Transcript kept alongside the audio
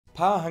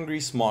Power-hungry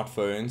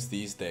smartphones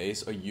these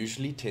days are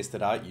usually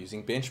tested out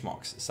using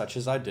benchmarks, such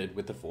as I did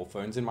with the 4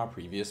 phones in my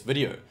previous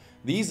video.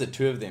 These are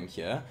 2 of them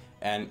here,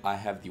 and I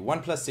have the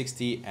OnePlus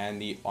 6T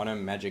and the Honor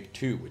Magic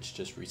 2, which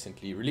just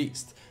recently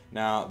released.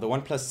 Now, the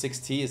OnePlus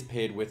 6T is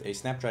paired with a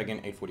Snapdragon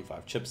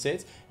 845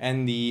 chipset,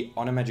 and the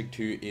Honor Magic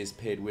 2 is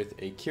paired with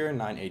a Kirin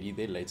 980,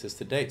 their latest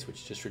to date,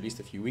 which just released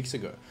a few weeks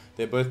ago.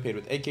 They're both paired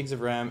with 8 gigs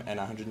of RAM and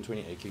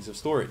 128 gigs of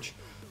storage.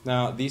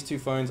 Now, these 2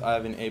 phones, I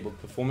have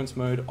enabled performance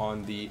mode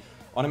on the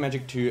Honor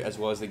Magic 2 as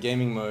well as the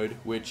gaming mode,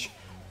 which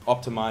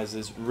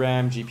optimizes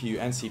RAM, GPU,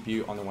 and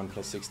CPU on the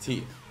OnePlus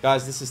 6T.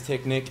 Guys, this is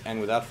TechNick, and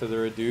without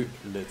further ado,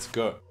 let's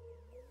go.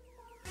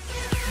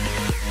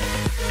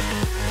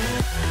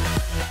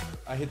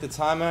 I hit the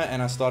timer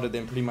and I started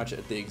them pretty much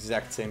at the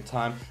exact same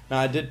time. Now,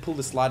 I did pull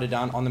the slider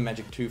down on the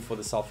Magic 2 for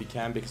the selfie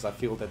cam because I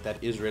feel that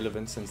that is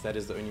relevant, since that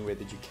is the only way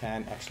that you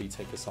can actually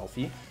take a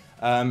selfie.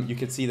 You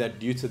can see that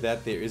due to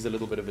that there is a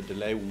little bit of a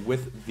delay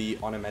with the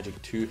Honor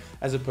Magic 2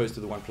 as opposed to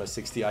the OnePlus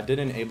 6T. I did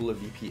enable a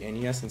VPN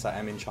here since I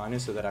am in China,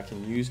 so that I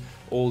can use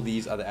all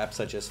these other apps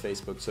such as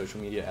Facebook, social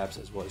media apps,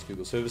 as well as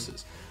Google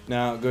services.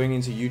 Now, going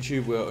into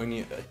YouTube, we're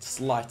only a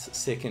slight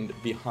second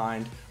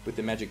behind with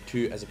the Magic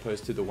 2 as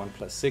opposed to the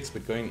OnePlus 6,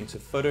 but going into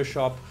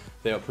Photoshop,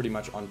 they are pretty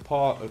much on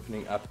par.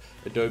 Opening up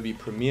Adobe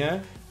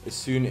Premiere, as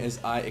soon as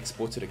I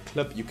exported a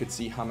clip, you could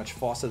see how much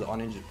faster the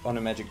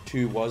Honor Magic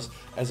 2 was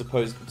as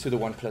opposed to the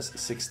OnePlus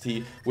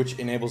 6T, which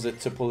enables it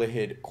to pull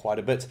ahead quite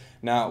a bit.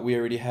 Now, we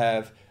already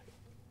have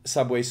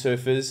Subway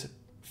Surfers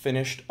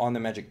finished on the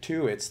Magic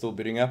 2. It's still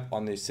booting up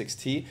on the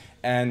 6T,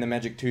 and the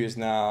Magic 2 is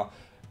now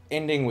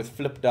ending with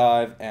Flip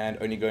Dive and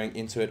only going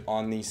into it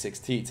on the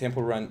 6T.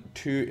 Temple Run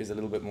 2 is a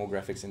little bit more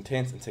graphics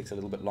intense and takes a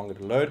little bit longer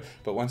to load,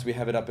 but once we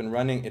have it up and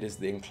running, it is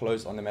then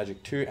closed on the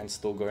Magic 2 and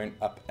still going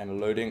up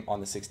and loading on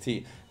the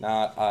 6T.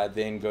 Now, I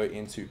then go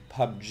into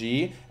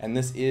PUBG, and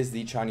this is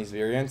the Chinese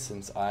variant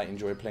since I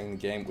enjoy playing the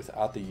game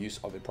without the use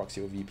of a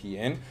proxy or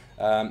VPN.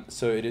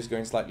 So it is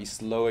going slightly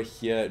slower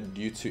here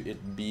due to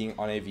it being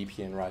on a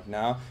VPN right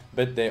now,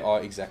 but they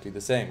are exactly the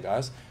same,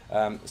 guys.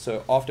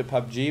 So after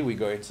PUBG, we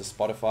go into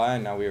Spotify,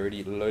 and now we're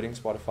already loading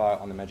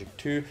Spotify on the Magic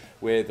 2,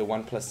 where the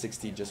OnePlus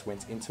 6T just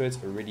went into it,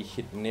 already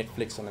hit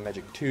Netflix on the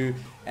Magic 2,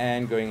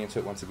 and going into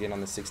it once again on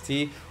the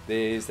 6T.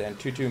 There's the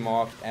Antutu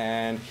mark,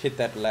 and hit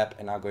that lap,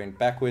 and now going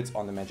backwards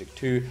on the Magic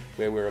 2,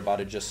 where we're about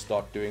to just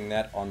start doing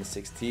that on the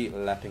 6T,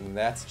 lapping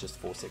that, just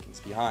 4 seconds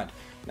behind.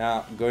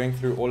 Now, going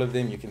through all of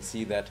them, you can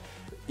see that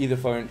either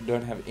phone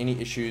don't have any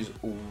issues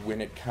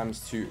when it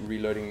comes to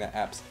reloading the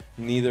apps.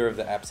 Neither of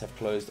the apps have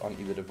closed on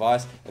either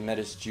device, and that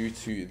is due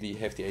to the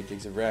hefty 8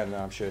 gigs of RAM.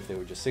 Now, I'm sure if they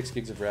were just 6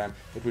 gigs of RAM,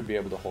 it would be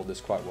able to hold this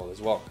quite well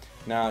as well.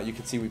 Now, you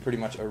can see we pretty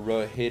much a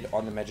row ahead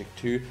on the Magic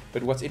 2,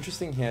 but what's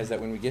interesting here is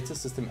that when we get to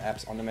system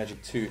apps on the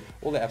Magic 2,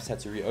 all the apps had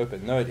to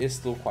reopen. Though it is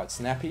still quite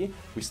snappy,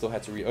 we still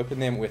had to reopen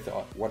them. With the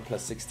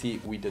OnePlus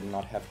 6T, we did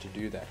not have to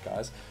do that,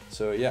 guys.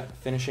 So yeah,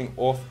 finishing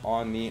off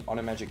on the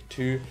Honor Magic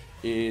 2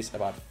 is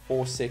about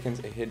 4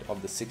 seconds ahead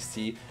of the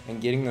 6T, and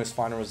getting those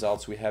final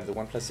results, we have the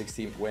OnePlus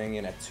 6T weighing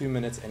in at 2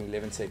 minutes and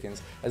 11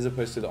 seconds as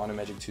opposed to the Honor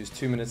Magic 2's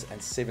 2 minutes and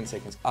 7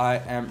 seconds. I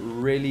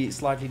am really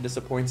slightly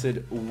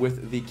disappointed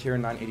with the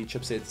Kirin 980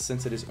 chipset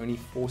since it is only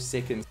 4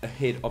 seconds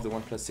ahead of the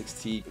OnePlus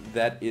 6T.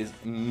 That is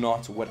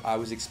not what I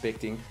was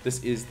expecting.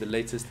 This is the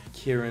latest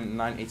Kirin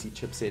 980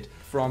 chipset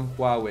from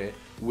Huawei,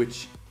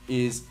 which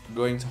is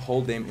going to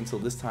hold them until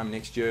this time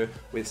next year,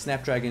 where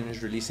Snapdragon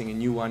is releasing a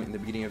new one in the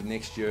beginning of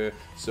next year.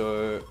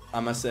 So I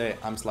must say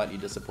I'm slightly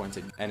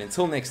disappointed. And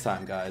until next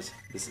time, guys,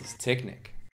 this is TechNick.